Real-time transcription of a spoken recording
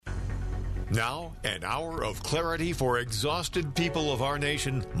Now, an hour of clarity for exhausted people of our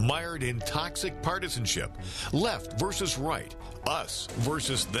nation mired in toxic partisanship. Left versus right. Us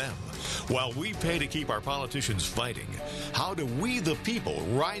versus them. While we pay to keep our politicians fighting, how do we, the people,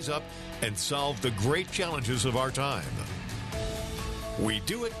 rise up and solve the great challenges of our time? We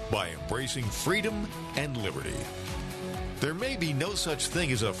do it by embracing freedom and liberty. There may be no such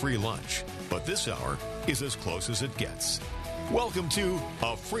thing as a free lunch, but this hour is as close as it gets. Welcome to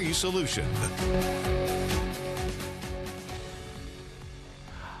A Free Solution.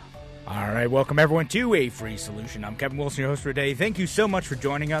 All right, welcome everyone to A Free Solution. I'm Kevin Wilson, your host for today. Thank you so much for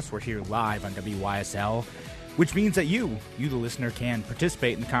joining us. We're here live on WYSL, which means that you the listener, can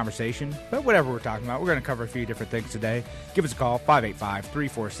participate in the conversation. But whatever we're talking about, we're going to cover a few different things today. Give us a call,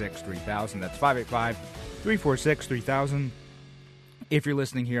 585-346-3000. That's 585-346-3000. If you're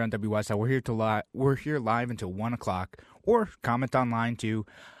listening here on WYSL, we're here live until 1 o'clock. Or comment online, too,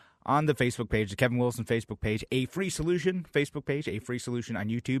 on the Facebook page, the Kevin Wilson Facebook page, A Free Solution Facebook page, A Free Solution on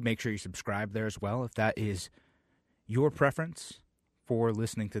YouTube. Make sure you subscribe there as well if that is your preference for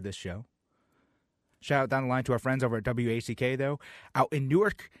listening to this show. Shout out down the line to our friends over at WACK, though, out in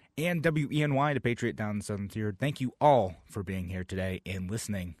Newark, and WENY, the Patriot down in the Southern Tier. Thank you all for being here today and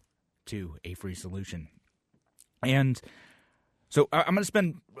listening to A Free Solution. And so I'm going to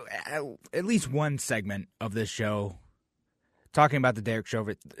spend at least one segment of this show talking about the Derek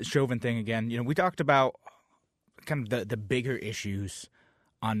Chauvin thing again. You know, we talked about kind of the bigger issues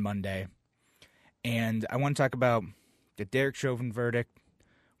on Monday. And I want to talk about the Derek Chauvin verdict,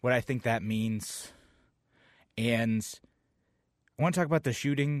 what I think that means. And I want to talk about the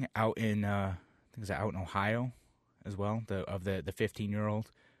shooting out in, I think it's out in Ohio as well, of the 15-year-old,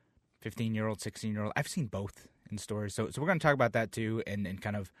 16-year-old. I've seen both in stories. So we're going to talk about that too, and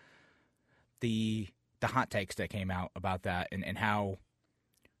kind of the hot takes that came out about that, and how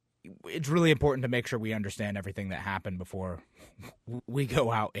it's really important to make sure we understand everything that happened before we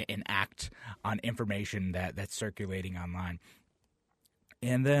go out and act on information that's circulating online.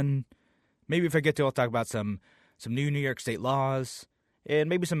 And then maybe if I get to, I'll talk about some new New York State laws and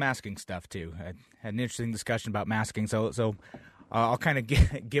maybe some masking stuff too. I had an interesting discussion about masking, so I'll kind of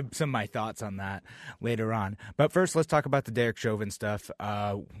give some of my thoughts on that later on. But first, let's talk about the Derek Chauvin stuff.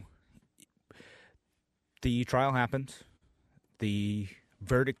 The trial happened. The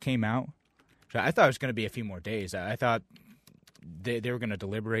verdict came out. I thought it was going to be a few more days. I thought they were going to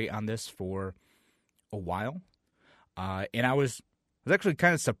deliberate on this for a while. And I was actually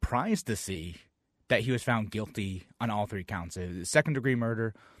kind of surprised to see that he was found guilty on all three counts. Second-degree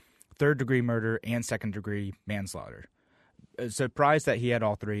murder, third-degree murder, and second-degree manslaughter. Surprised that he had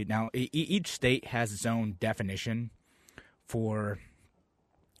all three. Now, each state has its own definition for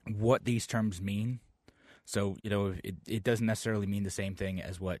what these terms mean. So, you know, it doesn't necessarily mean the same thing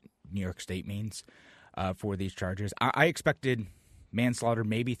as what New York State means for these charges. I expected manslaughter,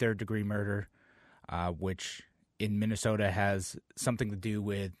 maybe third-degree murder, which in Minnesota has something to do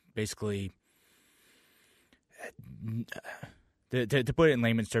with basically, to put it in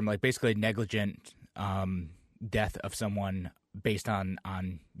layman's terms, like basically negligent death of someone based on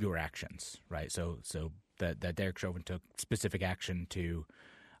your actions, right? So that Derek Chauvin took specific action to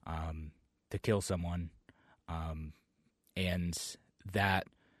kill someone. And that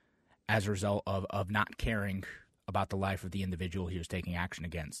as a result of not caring about the life of the individual he was taking action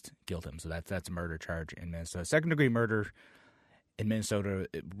against, killed him. So that's a murder charge in Minnesota. Second-degree murder in Minnesota,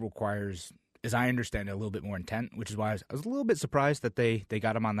 it requires, as I understand it, a little bit more intent, which is why I was a little bit surprised that they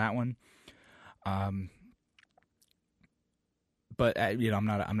got him on that one. But you know, I'm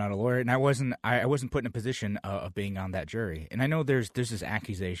not a lawyer, and I wasn't put in a position of being on that jury. And I know there's this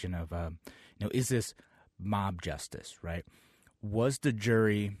accusation of, is this mob justice, right? Was the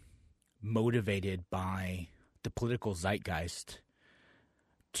jury motivated by the political zeitgeist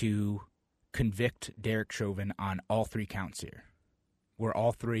to convict Derek Chauvin on all three counts here? Were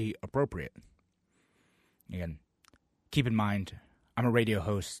all three appropriate? Again, keep in mind, I'm a radio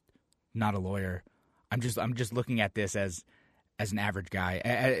host, not a lawyer. I'm just looking at this as an average guy,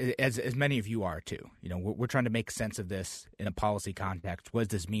 as many of you are too. You know, we're trying to make sense of this in a policy context. What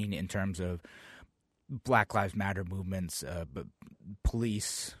does this mean in terms of Black Lives Matter movements,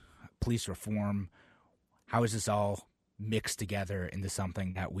 police reform? How is this all mixed together into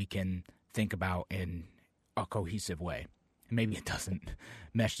something that we can think about in a cohesive way? And maybe it doesn't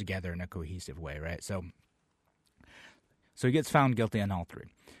mesh together in a cohesive way, right? So he gets found guilty on all three.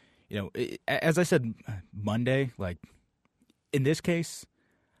 You know, as I said Monday, like in this case,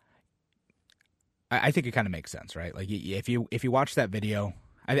 I think it kind of makes sense, right? Like if you watch that video,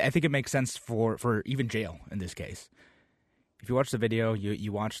 I think it makes sense for even jail in this case. if you watch the video,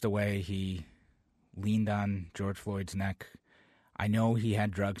 you watch the way he leaned on George Floyd's neck. I know he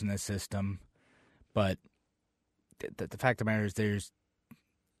had drugs in his system, but the fact of the matter is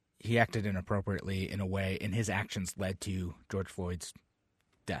he acted inappropriately in a way, and his actions led to George Floyd's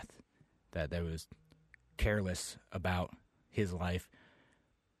death. That was careless about his life,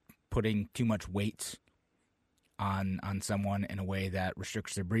 putting too much weight on someone in a way that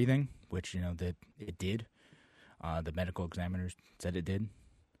restricts their breathing, which, that it did. The medical examiners said it did.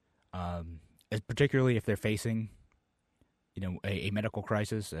 Particularly if they're facing, a medical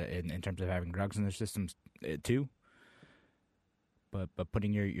crisis in terms of having drugs in their systems too. But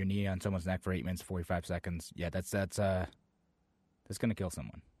putting your knee on someone's neck for 8 minutes 45 seconds, that's going to kill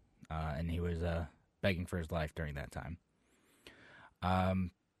someone. And he was begging for his life during that time.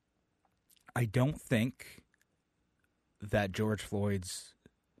 I don't think that George Floyd's.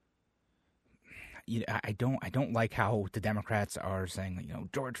 I don't like how the Democrats are saying,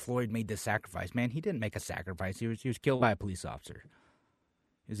 George Floyd made this sacrifice. Man, he didn't make a sacrifice. He was killed by a police officer.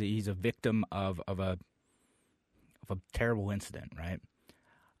 He's a victim of a terrible incident, right?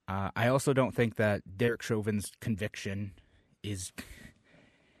 I also don't think that Derek Chauvin's conviction is.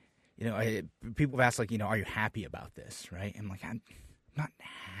 People have asked, are you happy about this, right? I'm like, I'm not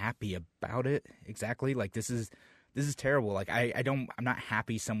happy about it exactly. Like, this is terrible. Like, I'm not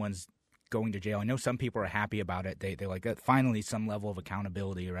happy someone's going to jail. I know some people are happy about it. They're like, finally some level of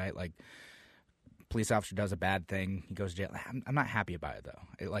accountability, right? Like, police officer does a bad thing, he goes to jail. I'm not happy about it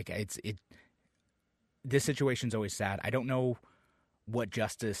though. This situation's always sad. I don't know what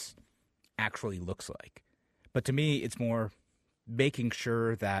justice actually looks like, but to me, it's more making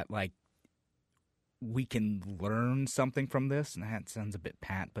sure that we can learn something from this. And that sounds a bit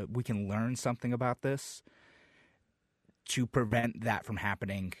pat, but we can learn something about this to prevent that from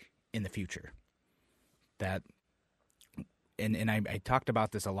happening in the future. That, and I talked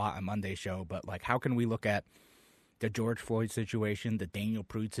about this a lot on Monday's show, but how can we look at the George Floyd situation, the Daniel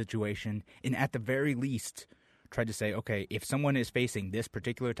Prude situation, and at the very least try to say, okay, if someone is facing this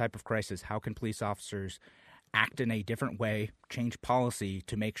particular type of crisis, how can police officers act in a different way, change policy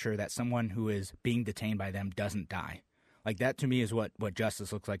to make sure that someone who is being detained by them doesn't die? That to me is what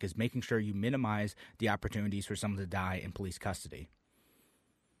justice looks like, is making sure you minimize the opportunities for someone to die in police custody.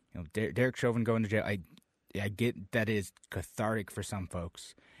 Derek Chauvin going to jail, I get that is cathartic for some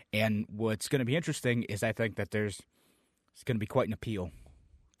folks. And what's going to be interesting is I think that it's going to be quite an appeal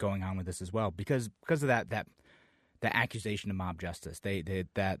going on with this as well, because of that accusation of mob justice.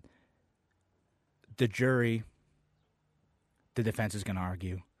 That the jury, the defense is going to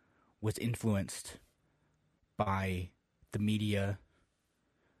argue, was influenced by the media,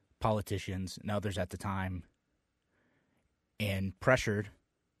 politicians, and others at the time, and pressured,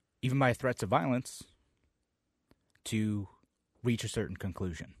 even by threats of violence, to reach a certain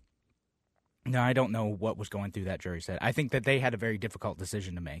conclusion. Now, I don't know what was going through that jury's head. I think that they had a very difficult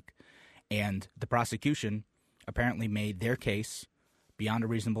decision to make, and the prosecution apparently made their case beyond a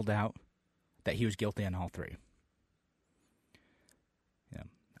reasonable doubt that he was guilty on all three. Yeah,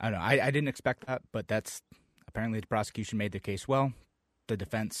 I don't know. I didn't expect that, but that's apparently the prosecution made their case well. The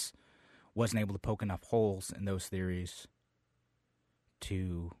defense wasn't able to poke enough holes in those theories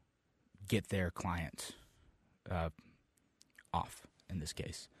to get their client off in this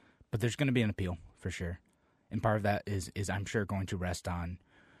case. But there's going to be an appeal for sure. And part of that is I'm sure going to rest on,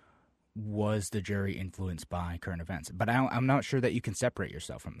 was the jury influenced by current events? But I'm not sure that you can separate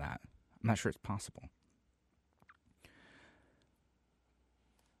yourself from that. I'm not sure it's possible.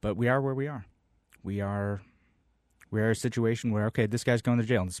 But we are where we are. We are a situation where, okay, this guy's going to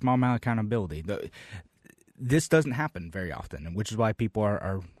jail. A small amount of accountability. This doesn't happen very often, and which is why people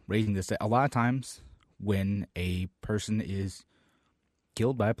are raising this. A lot of times when a person is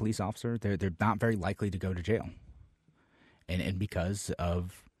killed by a police officer, they're not very likely to go to jail. And because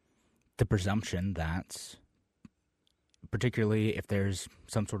of the presumption that, particularly if there's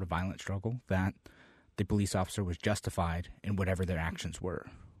some sort of violent struggle, that the police officer was justified in whatever their actions were.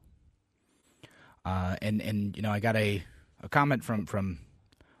 And I got a comment from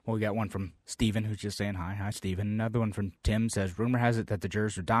we got one from Steven, who's just saying hi. Hi, Steven. Another one from Tim says, rumor has it that the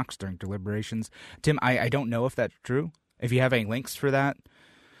jurors were doxxed during deliberations. Tim, I don't know if that's true. If you have any links for that,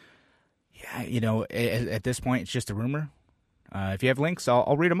 yeah, at this point, it's just a rumor. If you have links,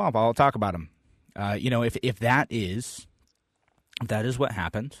 I'll read them off. I'll talk about them. If that is what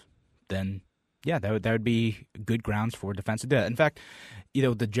happened, then yeah, that would be good grounds for defense to do it. In fact,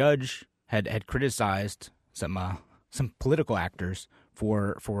 the judge had criticized some political actors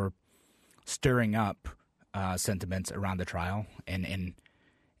for stirring up sentiments around the trial and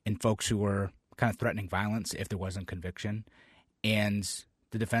folks who were kind of threatening violence if there wasn't conviction. And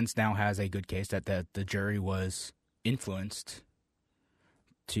the defense now has a good case that the jury was influenced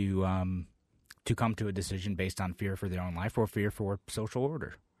to come to a decision based on fear for their own life or fear for social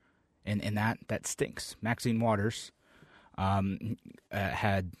order. And that stinks. Maxine Waters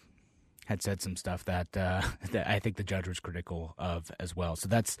had said some stuff that that I think the judge was critical of as well. So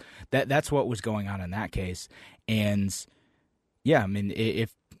that's what was going on in that case. And yeah, I mean,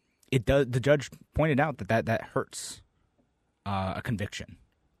 if it does, the judge pointed out that hurts a conviction.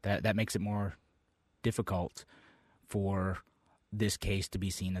 That makes it more difficult for this case to be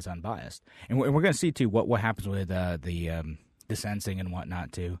seen as unbiased. And we're going to see too what happens with the sentencing and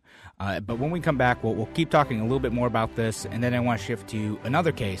whatnot too. But when we come back, we'll keep talking a little bit more about this, and then I want to shift to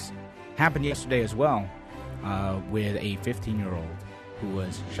another case. Happened yesterday as well, with a 15-year-old who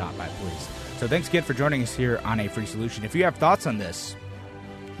was shot by police. So thanks again for joining us here on A Free Solution. If you have thoughts on this,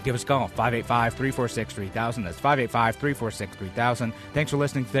 give us a call, 585-346-3000. That's 585-346-3000. Thanks for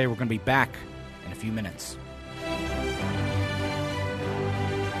listening today. We're going to be back in a few minutes.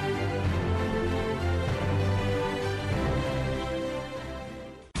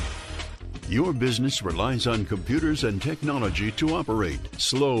 Your business relies on computers and technology to operate.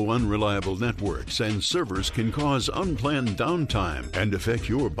 Slow, unreliable networks and servers can cause unplanned downtime and affect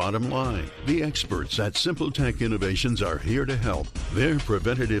your bottom line. The experts at Simple Tech Innovations are here to help. Their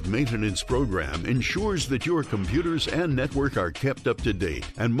preventative maintenance program ensures that your computers and network are kept up to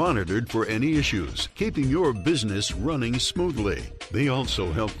date and monitored for any issues, keeping your business running smoothly. They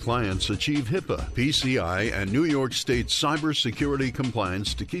also help clients achieve HIPAA, PCI, and New York State cybersecurity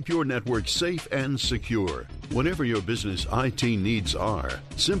compliance to keep your network safe and secure. Whatever your business IT needs are,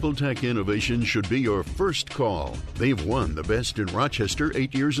 Simple Tech Innovation should be your first call. They've won the best in Rochester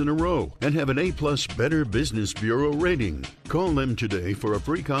 8 years in a row and have an A+ Better Business Bureau rating. Call them today for a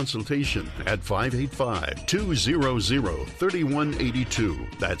free consultation at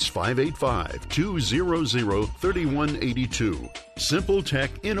 585-200-3182. That's 585-200-3182. Simple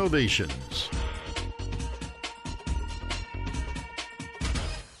Tech Innovations.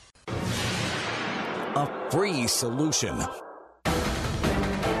 A free solution.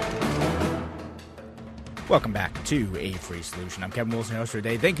 Welcome back to A Free Solution. I'm Kevin Wilson, host for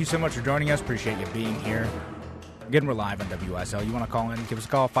today. Thank you so much for joining us. Appreciate you being here. Again, we're live on WSL. You want to call in, give us a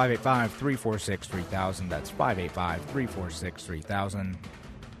call, 585-346-3000. That's 585-346-3000.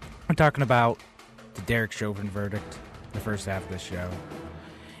 We're talking about the Derek Chauvin verdict, the first half of this show.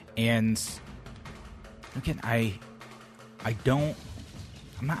 And again, I'm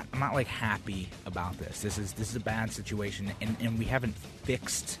not like happy about this. This is a bad situation, and we haven't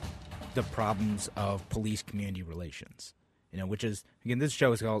fixed the problems of police-community relations. You know, which is, again, this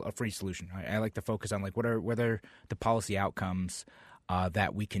show is called A Free Solution. I like to focus on like what are the policy outcomes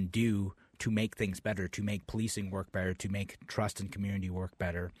that we can do to make things better, to make policing work better, to make trust and community work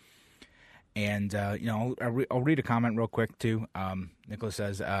better. And I'll read a comment real quick too. Nicholas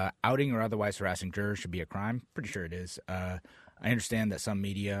says, outing or otherwise harassing jurors should be a crime. Pretty sure it is. I understand that some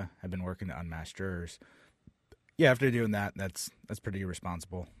media have been working to unmask jurors. Yeah, after doing that, that's pretty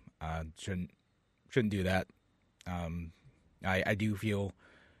irresponsible. Shouldn't do that. I do feel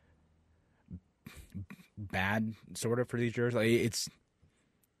bad, sort of, for these jurors. Like, it's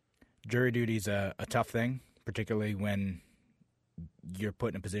jury duty is a tough thing, particularly when you're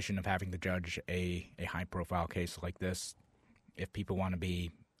put in a position of having to judge a high-profile case like this. If people want to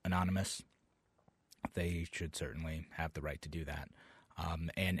be anonymous, they should certainly have the right to do that.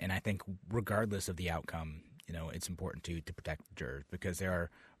 And I think regardless of the outcome, you know, it's important to protect the jurors, because there are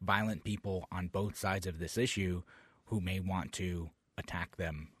violent people on both sides of this issue who may want to attack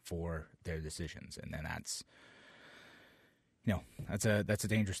them for their decisions, and then that's a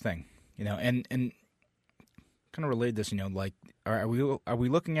dangerous thing, you know. And kind of relate this, you know, like are we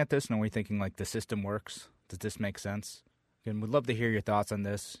looking at this and are we thinking like the system works? Does this make sense? Again, we'd love to hear your thoughts on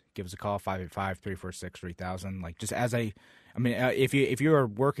this. Give us a call, 585-346-3000. Like, just if you are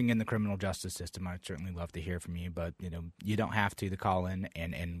working in the criminal justice system, I'd certainly love to hear from you. But, you know, you don't have to call in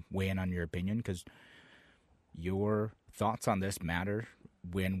and weigh in on your opinion, because your thoughts on this matter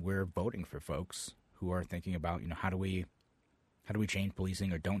when we're voting for folks who are thinking about, you know, how do we change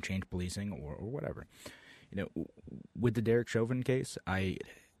policing or don't change policing or whatever. You know, with the Derek Chauvin case,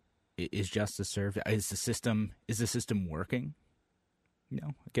 is justice served? Is the system working? You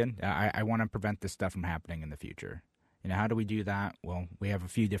know, again, I want to prevent this stuff from happening in the future. You know, how do we do that? Well, we have a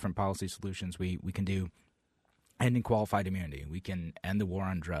few different policy solutions. We can do ending qualified immunity. We can end the war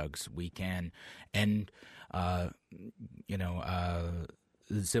on drugs. We can end, the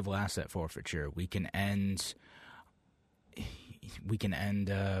civil asset forfeiture. We can end,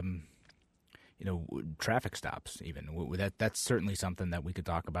 traffic stops even. That's certainly something that we could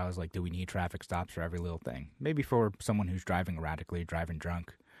talk about is like, do we need traffic stops for every little thing? Maybe for someone who's driving erratically, driving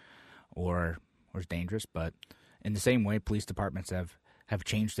drunk, or is dangerous. But in the same way, police departments have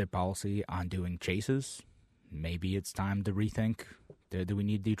changed their policy on doing chases. Maybe it's time to rethink, do we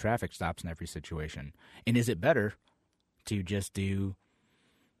need to do traffic stops in every situation? And is it better to just do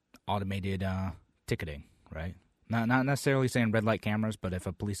automated ticketing, right? Not necessarily saying red light cameras, but if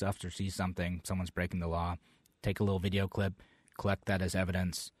a police officer sees something, someone's breaking the law, take a little video clip, collect that as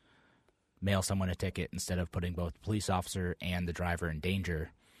evidence, mail someone a ticket instead of putting both the police officer and the driver in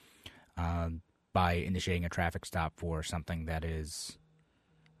danger by initiating a traffic stop for something that is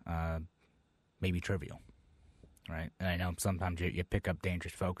maybe trivial, right? And I know sometimes you pick up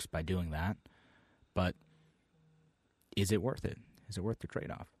dangerous folks by doing that, but is it worth it? Is it worth the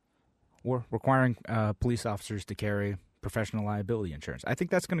trade-off? Or requiring police officers to carry professional liability insurance. I think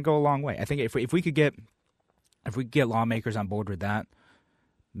that's going to go a long way. I think if we could get lawmakers on board with that,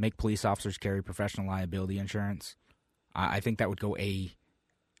 make police officers carry professional liability insurance, I think that would go a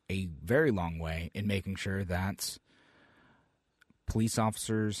very long way in making sure that police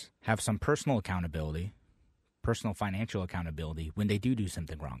officers have some personal accountability, personal financial accountability when they do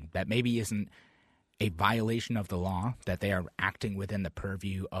something wrong. That maybe isn't a violation of the law, that they are acting within the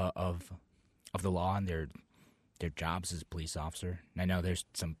purview of the law and their jobs as a police officer. And I know there's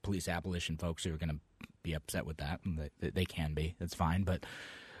some police abolition folks who are going to be upset with that, and they can be. That's fine. But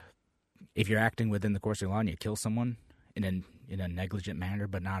if you're acting within the course of the law and you kill someone in a negligent manner,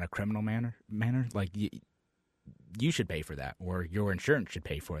 but not a criminal manner, like you should pay for that, or your insurance should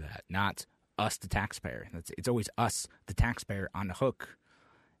pay for that, not us, the taxpayer. It's always us, the taxpayer, on the hook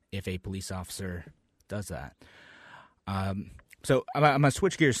if a police officer does that. So I'm going to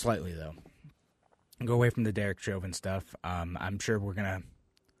switch gears slightly, though. Go away from the Derek Chauvin stuff. I'm sure we're going to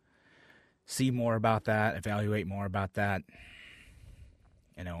see more about that, evaluate more about that.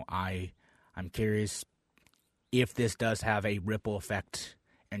 I'm curious if this does have a ripple effect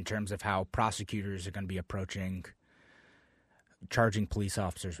in terms of how prosecutors are going to be approaching charging police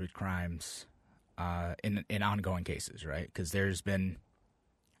officers with crimes in ongoing cases, right? Because there's been,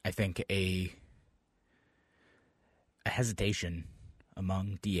 I think, a hesitation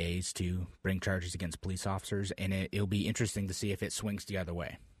among DAs to bring charges against police officers, and it'll be interesting to see if it swings the other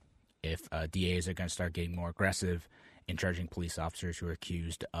way. If DAs are going to start getting more aggressive in charging police officers who are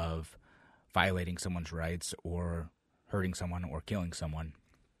accused of violating someone's rights or hurting someone or killing someone,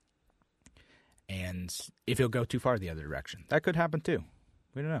 and if it'll go too far the other direction. That could happen too.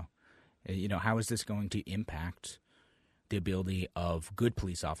 We don't know. How is this going to impact the ability of good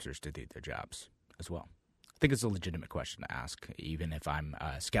police officers to do their jobs as well? I think it's a legitimate question to ask, even if I'm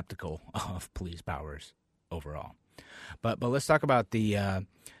skeptical of police powers overall. But let's talk about the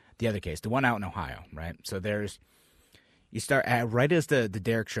other case, the one out in Ohio, right? So you start right as the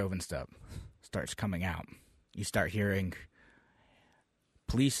Derek Chauvin stuff starts coming out, you start hearing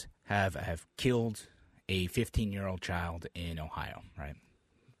police have killed a 15-year-old child in Ohio, right?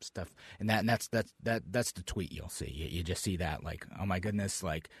 Stuff, and that's the tweet you'll see. You just see that, like, oh my goodness,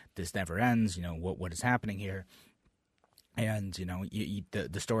 like, this never ends. What is happening here? And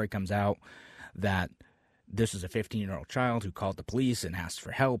the story comes out that this is a 15-year-old child who called the police and asked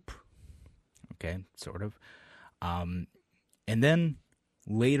for help. Okay, sort of. And then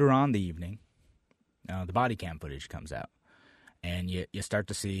later on the evening, the body cam footage comes out, and you start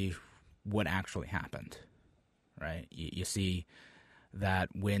to see what actually happened. Right? You see that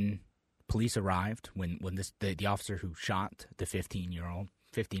when police arrived, when the officer who shot the 15-year-old,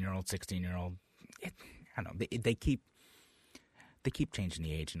 16-year-old, I don't know, they keep changing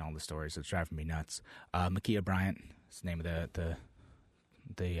the age in all the stories. It's driving me nuts. Ma'Khia Bryant is the name of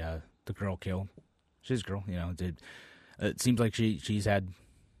the girl killed. She's a girl, it seems like she's had,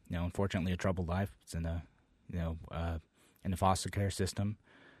 unfortunately, a troubled life. It's in the foster care system.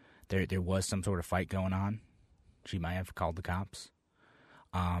 There was some sort of fight going on. She might have called the cops.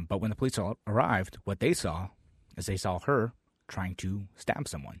 But when the police arrived, what they saw is they saw her trying to stab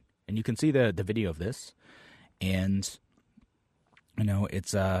someone. And you can see the video of this. And,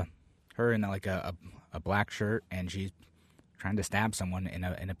 it's her in like a black shirt, and she's trying to stab someone in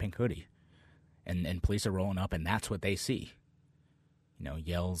a pink hoodie. And police are rolling up, and that's what they see.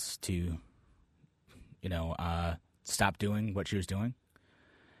 Yells to, stop doing what she was doing,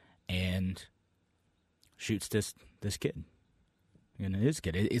 and shoots this kid. His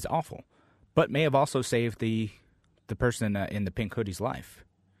kid is awful, but may have also saved the person in the pink hoodie's life.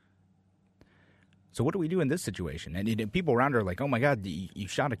 So what do we do in this situation? And people around her are like, "Oh my God, you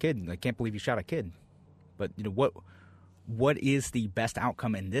shot a kid! I can't believe you shot a kid." But what is the best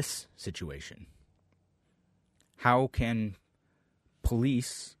outcome in this situation? How can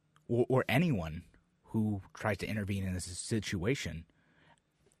police or anyone who tries to intervene in this situation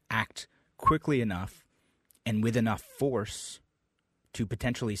act quickly enough and with enough force to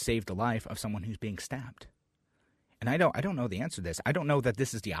potentially save the life of someone who's being stabbed? And I don't know the answer to this. I don't know that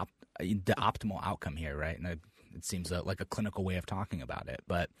this is the optimal outcome here, right? And it seems like a clinical way of talking about it.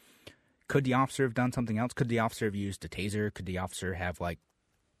 But could the officer have done something else? Could the officer have used a taser? Could the officer have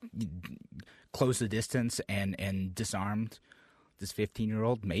closed the distance and disarmed this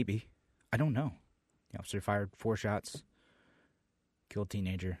 15-year-old? Maybe. I don't know. The officer fired 4 shots, killed a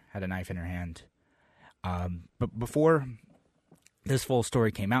teenager, had a knife in her hand. But before this full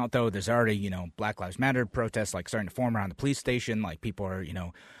story came out, though, there's already, Black Lives Matter protests starting to form around the police station. People are,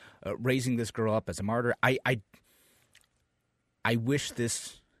 raising this girl up as a martyr. I wish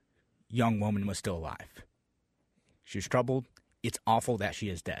this young woman was still alive. She was troubled. It's awful that she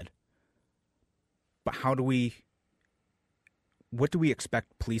is dead. But what do we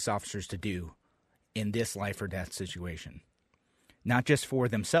expect police officers to do in this life or death situation? Not just for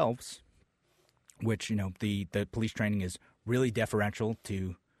themselves, which, the police training is really deferential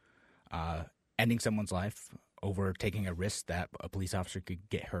to ending someone's life over taking a risk that a police officer could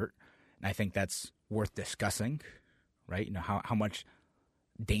get hurt. And I think that's worth discussing, right? How much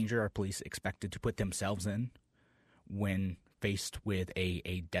danger are police expected to put themselves in when faced with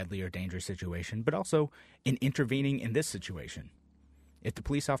a deadly or dangerous situation, but also in intervening in this situation. If the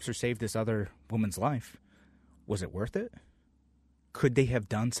police officer saved this other woman's life, was it worth it? Could they have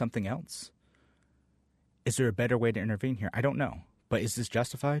done something else? Is there a better way to intervene here? I don't know. But is this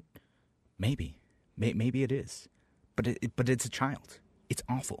justified? Maybe. Maybe it is. But it's a child. It's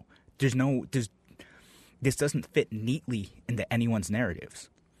awful. This doesn't fit neatly into anyone's narratives.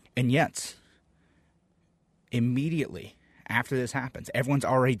 And yet, immediately after this happens, everyone's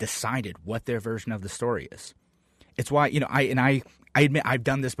already decided what their version of the story is. It's why, I admit I've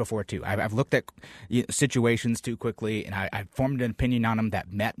done this before too. I've looked at situations too quickly, and I've formed an opinion on them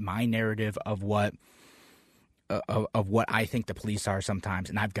that met my narrative of what I think the police are sometimes,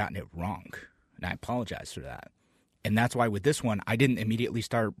 and I've gotten it wrong, and I apologize for that. And that's why with this one, I didn't immediately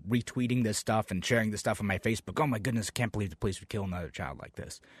start retweeting this stuff and sharing this stuff on my Facebook. Oh my goodness, I can't believe the police would kill another child like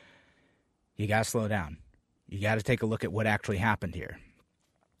this. You got to slow down. You got to take a look at what actually happened here.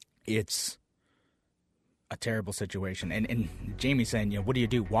 It's a terrible situation. And Jamie's saying, what do you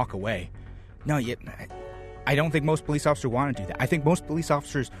do? Walk away. No, I don't think most police officers want to do that. I think most police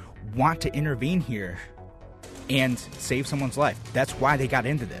officers want to intervene here and save someone's life. That's why they got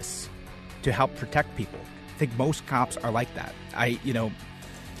into this, to help protect people. I think most cops are like that. You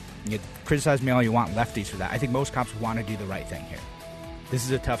criticize me all you want, lefties, for that. I think most cops want to do the right thing here. This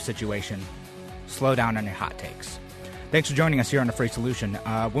is a tough situation. Slow down on your hot takes. Thanks for joining us here on The Free Solution.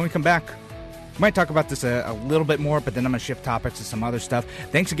 When we come back, we might talk about this a little bit more, but then I'm going to shift topics to some other stuff.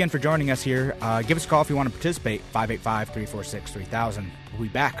 Thanks again for joining us here. Give us a call if you want to participate, 585-346-3000. We'll be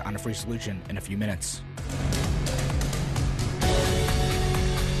back on The Free Solution in a few minutes.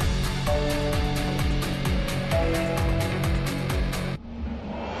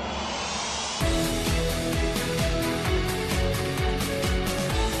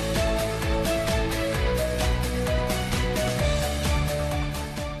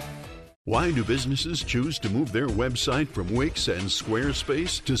 Why do businesses choose to move their website from Wix and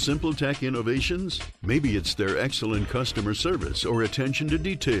Squarespace to SimpleTech Innovations? Maybe it's their excellent customer service or attention to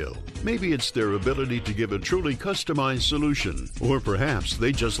detail. Maybe it's their ability to give a truly customized solution. Or perhaps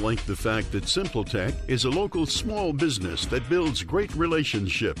they just like the fact that SimpleTech is a local small business that builds great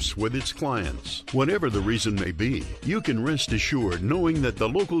relationships with its clients. Whatever the reason may be, you can rest assured knowing that the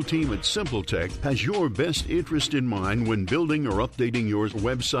local team at SimpleTech has your best interest in mind when building or updating your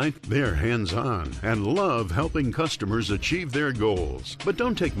website. They're hands-on and love helping customers achieve their goals. But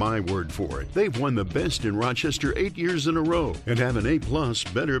don't take my word for it. They've won the best in Rochester 8 years in a row and have an A+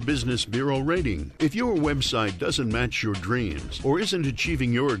 Better Business Bureau rating. If your website doesn't match your dreams or isn't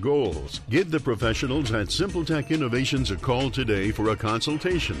achieving your goals, give the professionals at SimpleTech Innovations a call today for a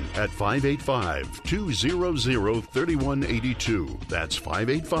consultation at 585-200-3182. That's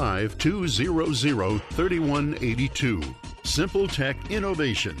 585-200-3182. SimpleTech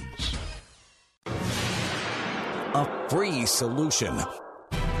Innovations. A free solution.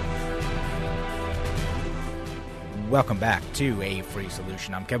 Welcome back to A Free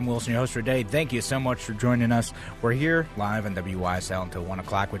Solution. I'm Kevin Wilson, your host for today. Thank you so much for joining us. We're here live on WYSL until 1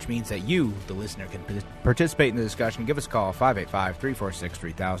 o'clock, which means that you, the listener, can participate in the discussion. Give us a call,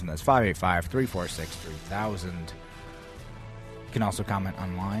 585-346-3000. That's 585-346-3000. You can also comment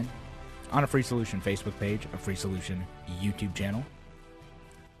online on a Free Solution Facebook page, a Free Solution YouTube channel,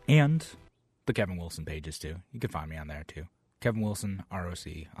 and the Kevin Wilson pages too. You can find me on there too. Kevin Wilson, ROC,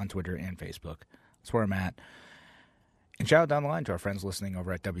 on Twitter and Facebook. That's where I'm at. And shout out down the line to our friends listening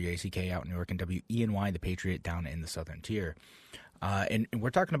over at WACK out in New York and WENY, the Patriot, down in the Southern Tier. And we're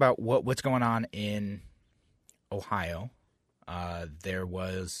talking about what's going on in Ohio. There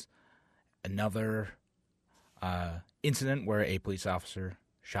was another incident where a police officer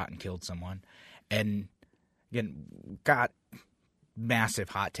shot and killed someone. And, again, got massive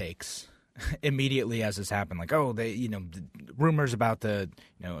hot takes immediately as this happened. Like, oh, rumors about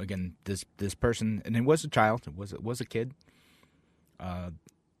again, this person, and it was a child, it was a kid. And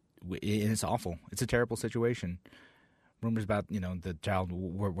it's awful. It's a terrible situation. Rumors about, the child,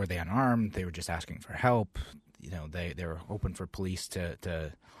 were they unarmed? They were just asking for help. They were hoping for police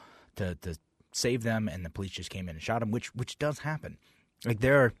to save them, and the police just came in and shot them, which does happen. Like,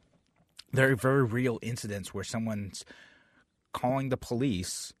 there are very real incidents where someone's calling the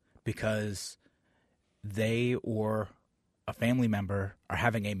police because they or a family member are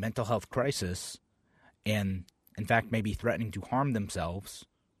having a mental health crisis and, in fact, maybe threatening to harm themselves,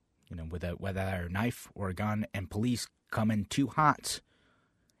 with whether a knife or a gun, and police come in too hot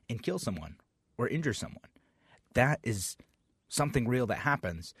and kill someone or injure someone. That is something real that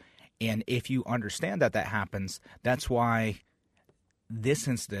happens. And if you understand that happens, that's why this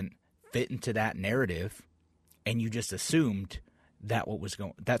incident fit into that narrative, and you just assumed that's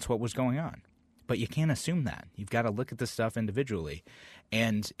what was going on. But you can't assume that. You've got to look at this stuff individually.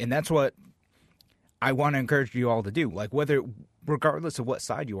 And that's what I want to encourage you all to do. Like, regardless of what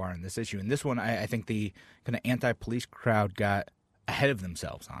side you are in this issue. In this one, I think the kind of anti-police crowd got ahead of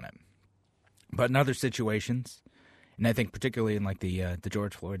themselves on it. But in other situations, and I think particularly in like the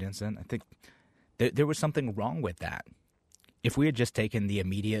George Floyd incident, I think there was something wrong with that. If we had just taken the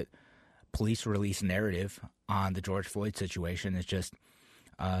immediate police release narrative on the George Floyd situation, it's just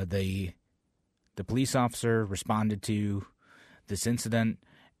the police officer responded to this incident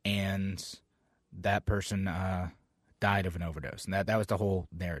and that person died of an overdose. And that was the whole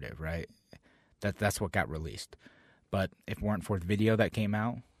narrative, right? That's what got released. But if it weren't for the video that came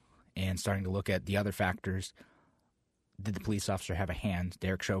out and starting to look at the other factors, did the police officer have a hand,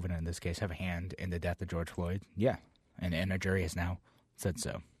 Derek Chauvin in this case, have a hand in the death of George Floyd? Yeah. And a jury has now said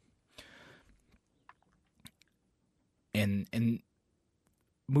so. And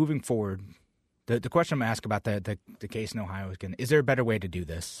moving forward, the question I'm going to ask about the case in Ohio is there a better way to do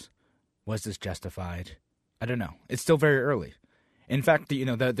this? Was this justified? I don't know. It's still very early. In fact,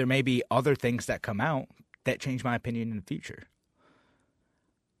 there may be other things that come out that change my opinion in the future.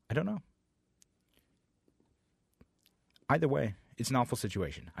 I don't know. Either way, it's an awful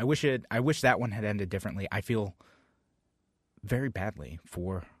situation. I wish that one had ended differently. I feel very badly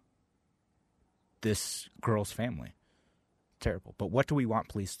for this girl's family. Terrible. But what do we want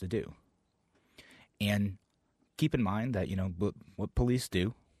police to do? And keep in mind that, what police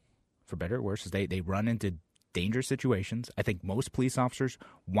do, for better or worse, is they run into dangerous situations. I think most police officers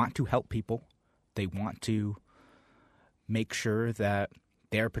want to help people. They want to make sure that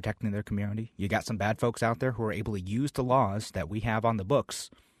they're protecting their community. You got some bad folks out there who are able to use the laws that we have on the books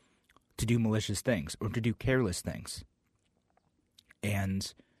to do malicious things or to do careless things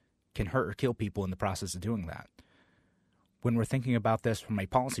and can hurt or kill people in the process of doing that. When we're thinking about this from a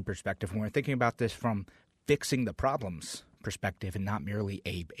policy perspective, when we're thinking about this from fixing the problems perspective and not merely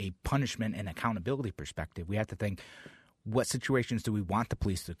a punishment and accountability perspective, we have to think, what situations do we want the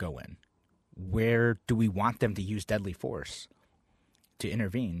police to go in? Where do we want them to use deadly force to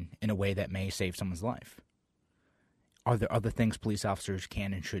intervene in a way that may save someone's life? Are there other things police officers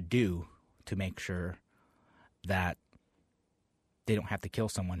can and should do to make sure that they don't have to kill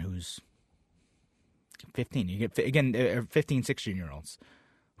someone who's 15? You get, again, 15, 16-year-olds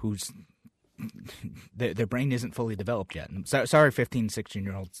whose their brain isn't fully developed yet. And sorry, 15,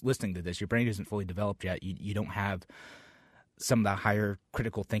 16-year-olds listening to this, your brain isn't fully developed yet. You don't have some of the higher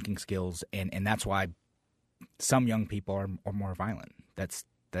critical thinking skills, and that's why some young people are more violent. That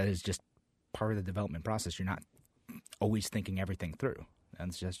is just part of the development process. You're not always thinking everything through.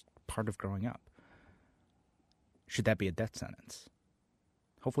 That's just part of growing up. Should that be a death sentence?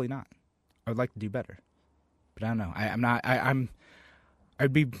 Hopefully not. I would like to do better, but I don't know.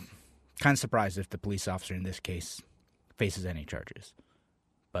 I'd be kind of surprised if the police officer in this case faces any charges,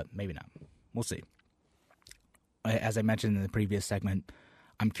 but maybe not. We'll see. As I mentioned in the previous segment,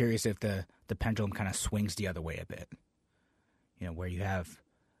 I'm curious if the pendulum kind of swings the other way a bit. Where you have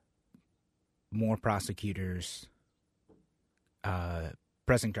more prosecutors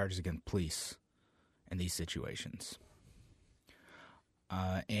pressing charges against police in these situations.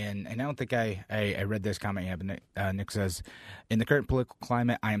 And I don't think I read this comment yet, but Nick says, in the current political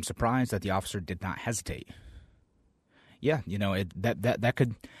climate, I am surprised that the officer did not hesitate. Yeah, that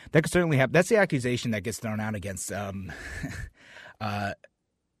could certainly happen. That's the accusation that gets thrown out against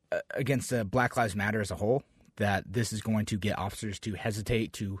Black Lives Matter as a whole, that this is going to get officers to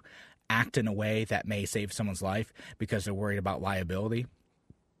hesitate to act in a way that may save someone's life because they're worried about liability.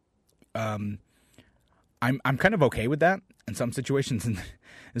 I'm kind of okay with that in some situations. And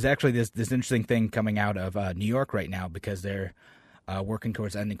there's actually this interesting thing coming out of New York right now, because they're working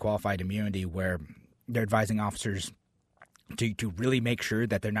towards ending qualified immunity, where they're advising officers to really make sure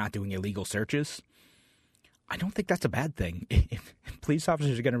that they're not doing illegal searches. I don't think that's a bad thing. If police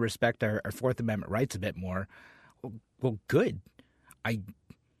officers are going to respect our Fourth Amendment rights a bit more, well, good. I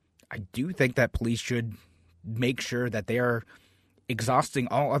do think that police should make sure that they are exhausting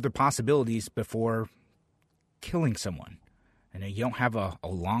all other possibilities before killing someone. And you don't have a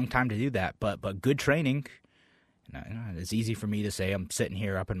long time to do that, but good training. It's easy for me to say I'm sitting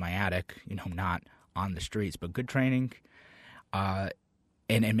here up in my attic, not on the streets, but good training, and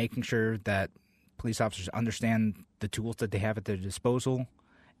making sure that police officers understand the tools that they have at their disposal,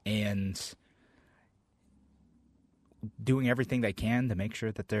 and doing everything they can to make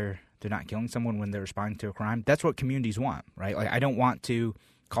sure that they're not killing someone when they're responding to a crime. That's what communities want, right? Like, I don't want to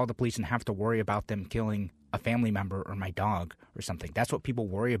call the police and have to worry about them killing a family member or my dog or something. That's what people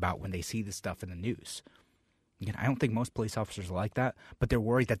worry about when they see this stuff in the news. Again, I don't think most police officers are like that, but they're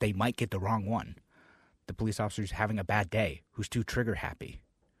worried that they might get the wrong one. The police officer's having a bad day, who's too trigger happy,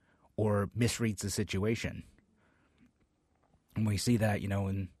 or misreads the situation. And we see that,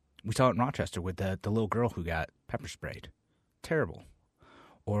 and we saw it in Rochester with the little girl who got pepper sprayed. Terrible.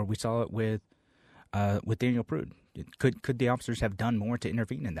 Or we saw it with Daniel Prude. Could the officers have done more to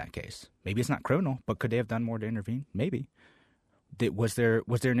intervene in that case? Maybe it's not criminal, but could they have done more to intervene? Maybe. Was there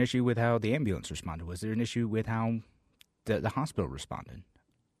an issue with how the ambulance responded? Was there an issue with how the hospital responded?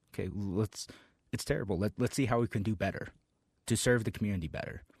 Okay, it's terrible. Let's see how we can do better to serve the community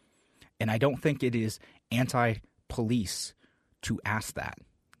better. And I don't think it is anti-police to ask that.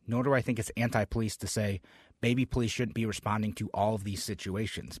 Nor do I think it's anti-police to say, maybe police shouldn't be responding to all of these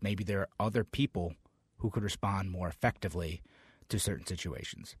situations. Maybe there are other people who could respond more effectively to certain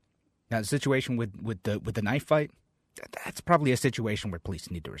situations. Now, the situation with the knife fight, that's probably a situation where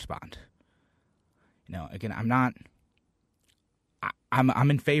police need to respond. Again,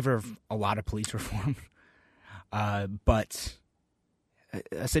 I'm in favor of a lot of police reform, but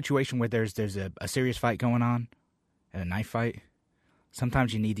a situation where there's a serious fight going on and a knife fight,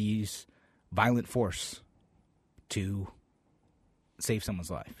 sometimes you need to use violent force to save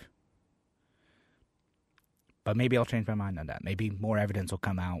someone's life. But maybe I'll change my mind on that. Maybe more evidence will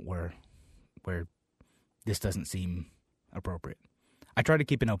come out where this doesn't seem appropriate. I try to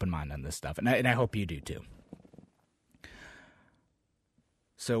keep an open mind on this stuff, and I hope you do too.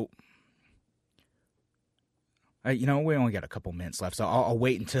 So, we only got a couple minutes left, so I'll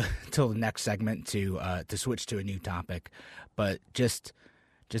wait until the next segment to switch to a new topic. But just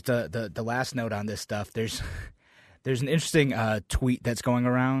the last note on this stuff. There's an interesting tweet that's going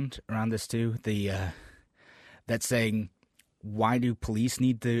around this too. That's saying, why do police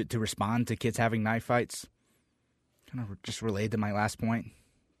need to respond to kids having knife fights? Kind of just related to my last point.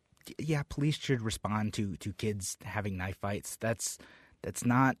 Yeah, police should respond to kids having knife fights. That's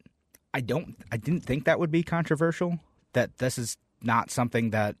not. I didn't think that would be controversial. That this is not something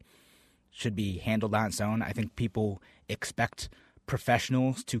that should be handled on its own. I think people expect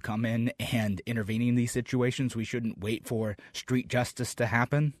professionals to come in and intervene in these situations. We shouldn't wait for street justice to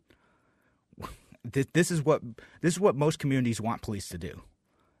happen. This is what most communities want police to do.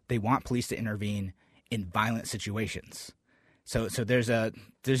 They want police to intervene in violent situations. So there's an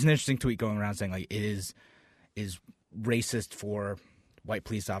interesting tweet going around saying, like, it is racist for white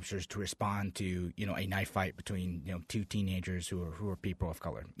police officers to respond to a knife fight between two teenagers who are people of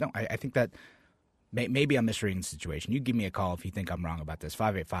color. No, I think that maybe I'm misreading the situation. You give me a call if you think I'm wrong about this.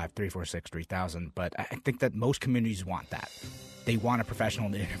 585-346-3000. But I think that most communities want that. They want a professional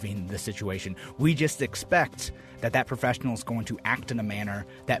to intervene in this situation. We just expect that professional is going to act in a manner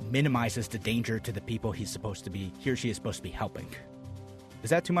that minimizes the danger to the people he or she is supposed to be helping. Is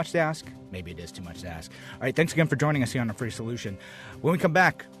that too much to ask? Maybe it is too much to ask. All right, thanks again for joining us here on The Free Solution. When we come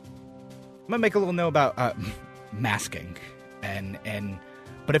back, I'm going to make a little note about masking.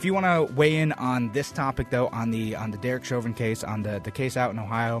 But if you want to weigh in on this topic, though, on the Derek Chauvin case, on the case out in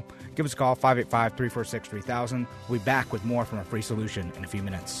Ohio, give us a call, 585-346-3000. We'll be back with more from A Free Solution in a few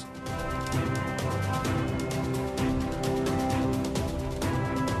minutes.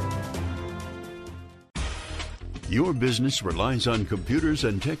 Your business relies on computers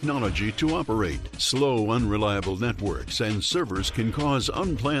and technology to operate. Slow, unreliable networks and servers can cause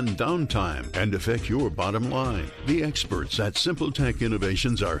unplanned downtime and affect your bottom line. The experts at Simple Tech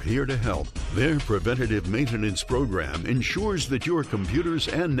Innovations are here to help. Their preventative maintenance program ensures that your computers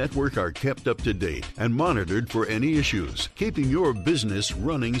and network are kept up to date and monitored for any issues, keeping your business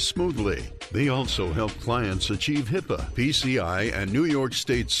running smoothly. They also help clients achieve HIPAA, PCI, and New York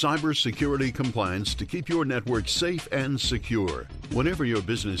State cybersecurity compliance to keep your network safe and secure. Whatever your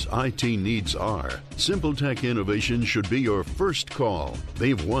business IT needs are, Simple Tech Innovations should be your first call.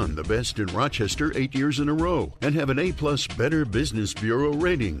 They've won the best in Rochester 8 years in a row and have an A-plus Better Business Bureau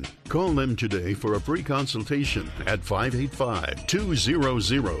rating. Call them today for a free consultation at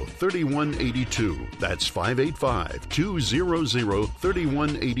 585-200-3182. That's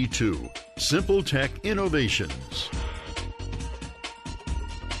 585-200-3182. Simple Tech Innovations.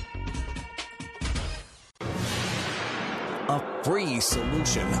 A free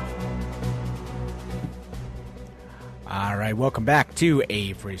solution. All right, welcome back to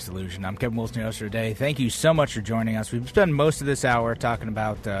A Free Solution. I'm Kevin Wilson, your host for today. Thank you so much for joining us. We've spent most of this hour talking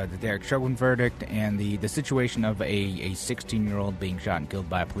about the Derek Chauvin verdict and the situation of a 16-year-old being shot and killed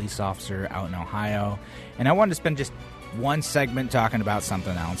by a police officer out in Ohio. And I wanted to spend just one segment talking about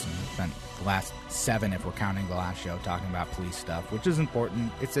something else. And we spent the last 7, if we're counting the last show, talking about police stuff, which is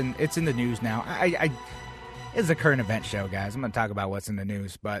important. It's in the news now. It's a current event show, guys. I'm going to talk about what's in the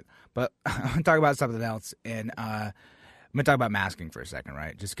news, but I'm going to talk about something else. And I'm going to talk about masking for a second,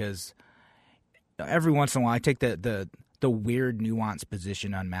 right? Just because every once in a while I take the weird nuanced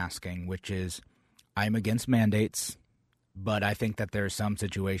position on masking, which is I'm against mandates, but I think that there are some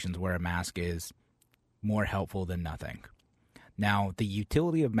situations where a mask is more helpful than nothing. Now, the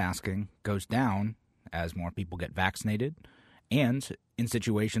utility of masking goes down as more people get vaccinated and in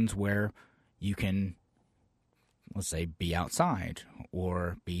situations where you can, let's say, be outside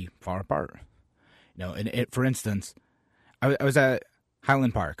or be far apart. And for instance, I was at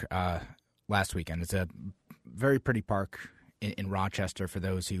Highland Park last weekend. It's a very pretty park in Rochester for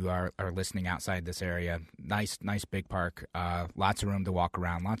those who are listening outside this area. Nice big park. Lots of room to walk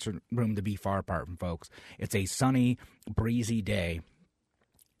around. Lots of room to be far apart from folks. It's a sunny, breezy day.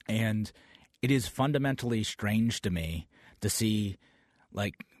 And it is fundamentally strange to me to see,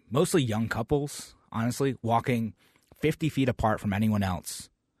 like, mostly young couples, honestly, walking 50 feet apart from anyone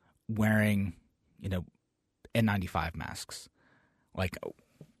else wearing, N95 masks, like,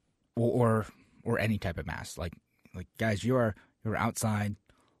 or any type of mask. Like guys, you're outside,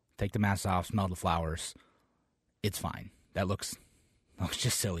 take the mask off, smell the flowers. It's fine. That looks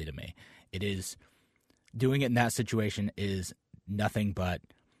just silly to me. It is, doing it in that situation is nothing but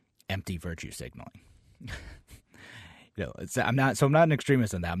empty virtue signaling. I'm not an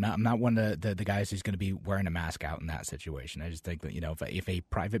extremist in that. I'm not one of the guys who's going to be wearing a mask out in that situation. I just think that, if a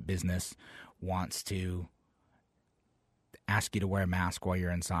private business wants to ask you to wear a mask while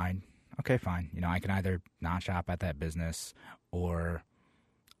you're inside, okay, fine. I can either not shop at that business or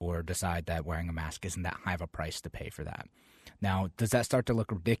decide that wearing a mask isn't that high of a price to pay for that. Now, does that start to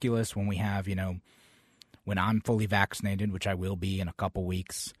look ridiculous when we have, when I'm fully vaccinated, which I will be in a couple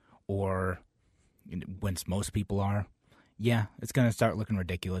weeks, or when most people are? Yeah, it's going to start looking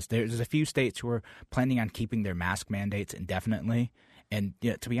ridiculous. There's a few states who are planning on keeping their mask mandates indefinitely. And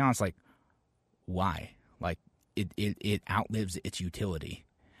to be honest, why? It outlives its utility.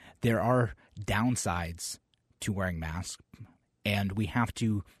 There are downsides to wearing masks, and we have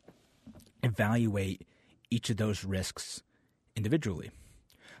to evaluate each of those risks individually.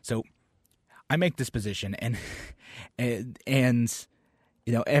 So I make this position, and every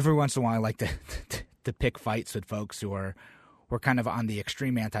once in a while I like to pick fights with folks who are kind of on the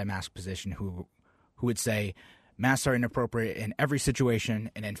extreme anti-mask position, who would say masks are inappropriate in every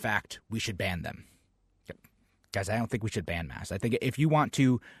situation, and in fact we should ban them. Guys, I don't think we should ban masks. I think if you want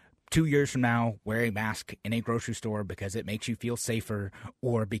to, 2 years from now, wear a mask in a grocery store because it makes you feel safer,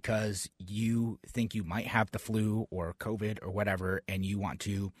 or because you think you might have the flu or COVID or whatever, and you want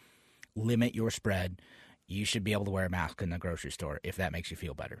to limit your spread, you should be able to wear a mask in the grocery store if that makes you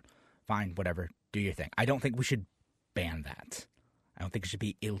feel better. Fine, whatever, do your thing. I don't think we should ban that. I don't think it should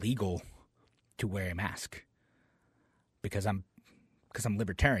be illegal to wear a mask because I'm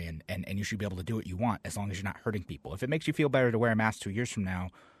libertarian, and you should be able to do what you want as long as you're not hurting people. If it makes you feel better to wear a mask 2 years from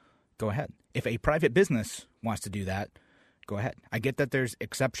now, go ahead. If a private business wants to do that, go ahead. I get that there's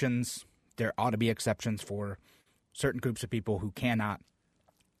exceptions. There ought to be exceptions for certain groups of people who cannot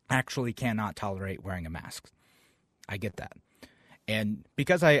tolerate wearing a mask. I get that. And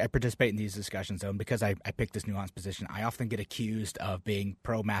because I participate in these discussions, though, and because I pick this nuanced position, I often get accused of being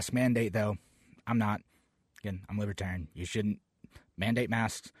pro-mask mandate, though I'm not. Again, I'm libertarian. You shouldn't mandate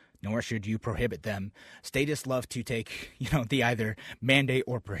masks, nor should you prohibit them. Statists love to take, the either mandate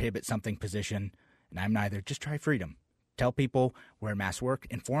or prohibit something position, and I'm neither. Just try freedom. Tell people where masks work.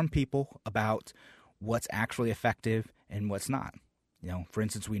 Inform people about what's actually effective and what's not. For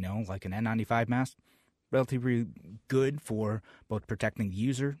instance, we know like an N95 mask, relatively good for both protecting the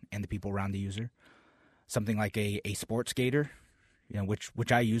user and the people around the user. Something like a sports gaiter,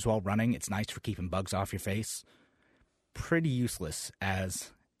 which I use while running. It's nice for keeping bugs off your face. Pretty useless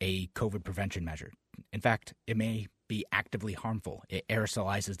as a COVID prevention measure. In fact, it may be actively harmful. It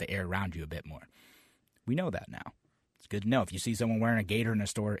aerosolizes the air around you a bit more. We know that now. It's good to know. If you see someone wearing a gaiter in a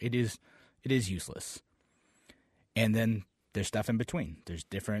store, it is useless. And then there's stuff in between. There's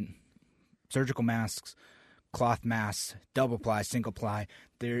different surgical masks, cloth masks, double ply, single ply.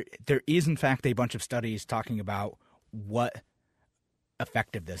 There is, in fact, a bunch of studies talking about what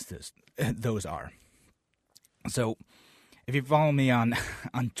effective those are. So if you follow me on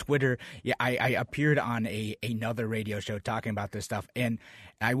Twitter, I appeared on another radio show talking about this stuff. And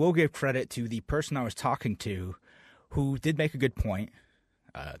I will give credit to the person I was talking to who did make a good point,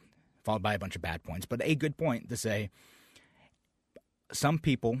 followed by a bunch of bad points, but a good point to say some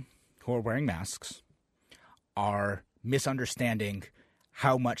people who are wearing masks are misunderstanding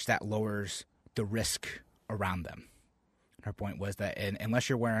how much that lowers the risk around them. Her point was that unless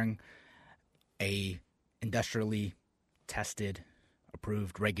you're wearing a industrially tested,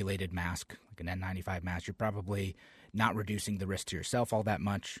 approved, regulated mask, like an N95 mask, you're probably not reducing the risk to yourself all that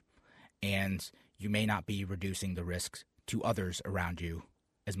much, and you may not be reducing the risks to others around you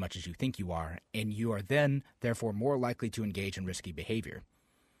as much as you think you are, and you are then, therefore, more likely to engage in risky behavior.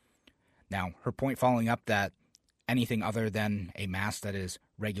 Now, her point following up that anything other than a mask that is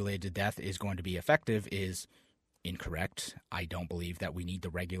regulated to death is going to be effective is incorrect. I don't believe that we need to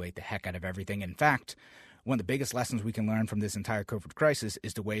regulate the heck out of everything. In fact, one of the biggest lessons we can learn from this entire COVID crisis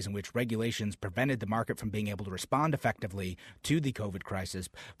is the ways in which regulations prevented the market from being able to respond effectively to the COVID crisis,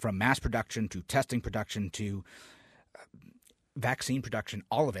 from mass production to testing production to vaccine production.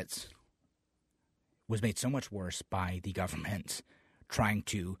 All of it was made so much worse by the government trying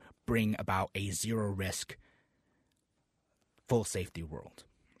to bring about a zero-risk, full safety world.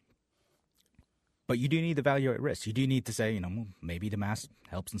 But you do need to evaluate risk. You do need to say, maybe the mask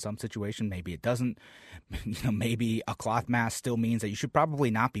helps in some situation, maybe it doesn't. Maybe a cloth mask still means that you should probably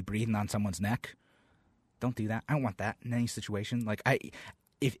not be breathing on someone's neck. Don't do that. I don't want that in any situation. Like,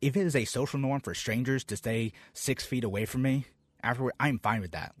 if it is a social norm for strangers to stay 6 feet away from me afterward, I'm fine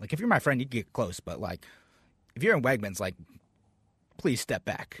with that. Like, if you're my friend, you can get close. But, like, if you're in Wegmans, like, please step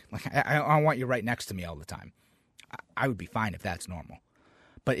back. Like, I don't want you right next to me all the time. I would be fine if that's normal.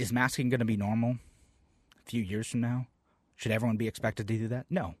 But is masking going to be normal a few years from now? Should everyone be expected to do that?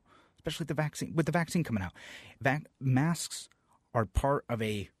 No, especially with the vaccine coming out. Masks are part of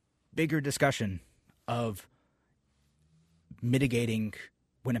a bigger discussion of mitigating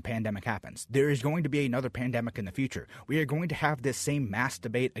when a pandemic happens. There is going to be another pandemic in the future. We are going to have this same mask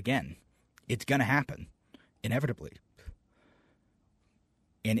debate again. It's going to happen, inevitably.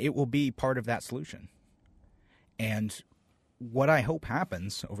 And it will be part of that solution. And what I hope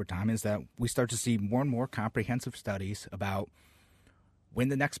happens over time is that we start to see more and more comprehensive studies about when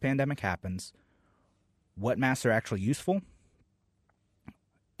the next pandemic happens, what masks are actually useful,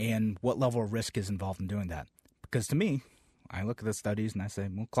 and what level of risk is involved in doing that. Because to me, I look at the studies and I say,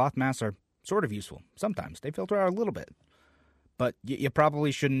 well, cloth masks are sort of useful. Sometimes they filter out a little bit. But you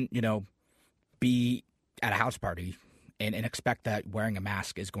probably shouldn't, be at a house party and expect that wearing a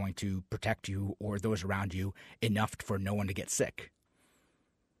mask is going to protect you or those around you enough for no one to get sick.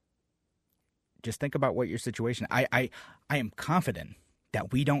 Just think about what your situation. I am confident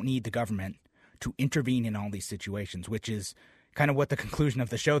that we don't need the government to intervene in all these situations, which is kind of what the conclusion of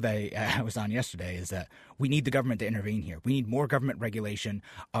the show that I was on yesterday is, that we need the government to intervene here. We need more government regulation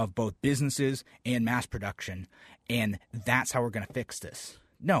of both businesses and mass production, and that's how we're going to fix this.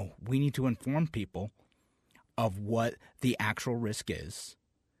 No, we need to inform people of what the actual risk is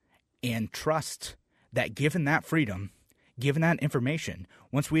and trust that given that freedom, given that information,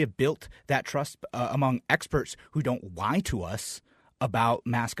 once we have built that trust among experts who don't lie to us about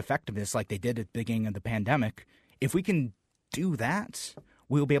mask effectiveness like they did at the beginning of the pandemic, if we can do that,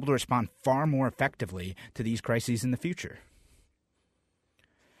 we'll be able to respond far more effectively to these crises in the future.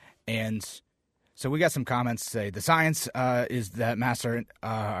 And so we got some comments say the science is that masks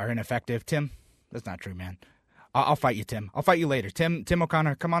are ineffective. Tim, that's not true, man. I'll fight you, Tim. I'll fight you later. Tim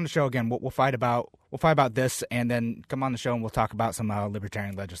O'Connor, come on the show again. We'll fight about this, and then come on the show and we'll talk about some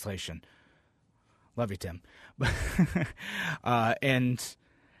libertarian legislation. Love you, Tim. And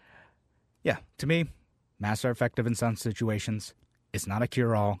yeah, to me, Masks are effective in some situations. It's not a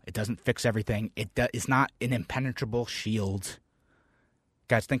cure-all. It doesn't fix everything. It's not an impenetrable shield.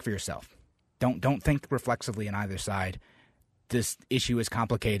 Guys, think for yourself. Don't think reflexively on either side. This issue is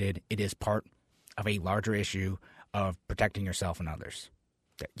complicated. It is part of a larger issue of protecting yourself and others.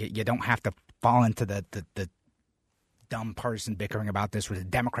 You don't have to fall into the dumb partisan bickering about this where the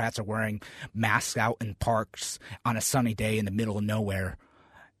Democrats are wearing masks out in parks on a sunny day in the middle of nowhere,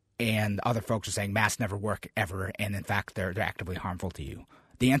 and other folks are saying masks never work ever, and in fact they're actively harmful to you.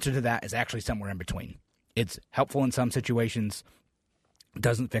 The answer to that is actually somewhere in between. It's helpful in some situations,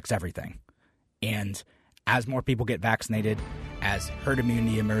 doesn't fix everything. And as more people get vaccinated, as herd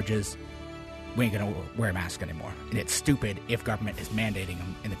immunity emerges, we ain't going to wear a mask anymore. And it's stupid if government is mandating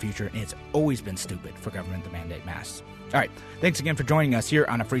them in the future, and it's always been stupid for government to mandate masks. All right, thanks again for joining us here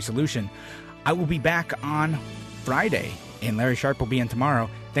on A Free Solution. I will be back on Friday, and Larry Sharp will be in tomorrow.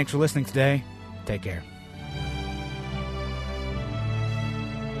 Thanks for listening today. Take care.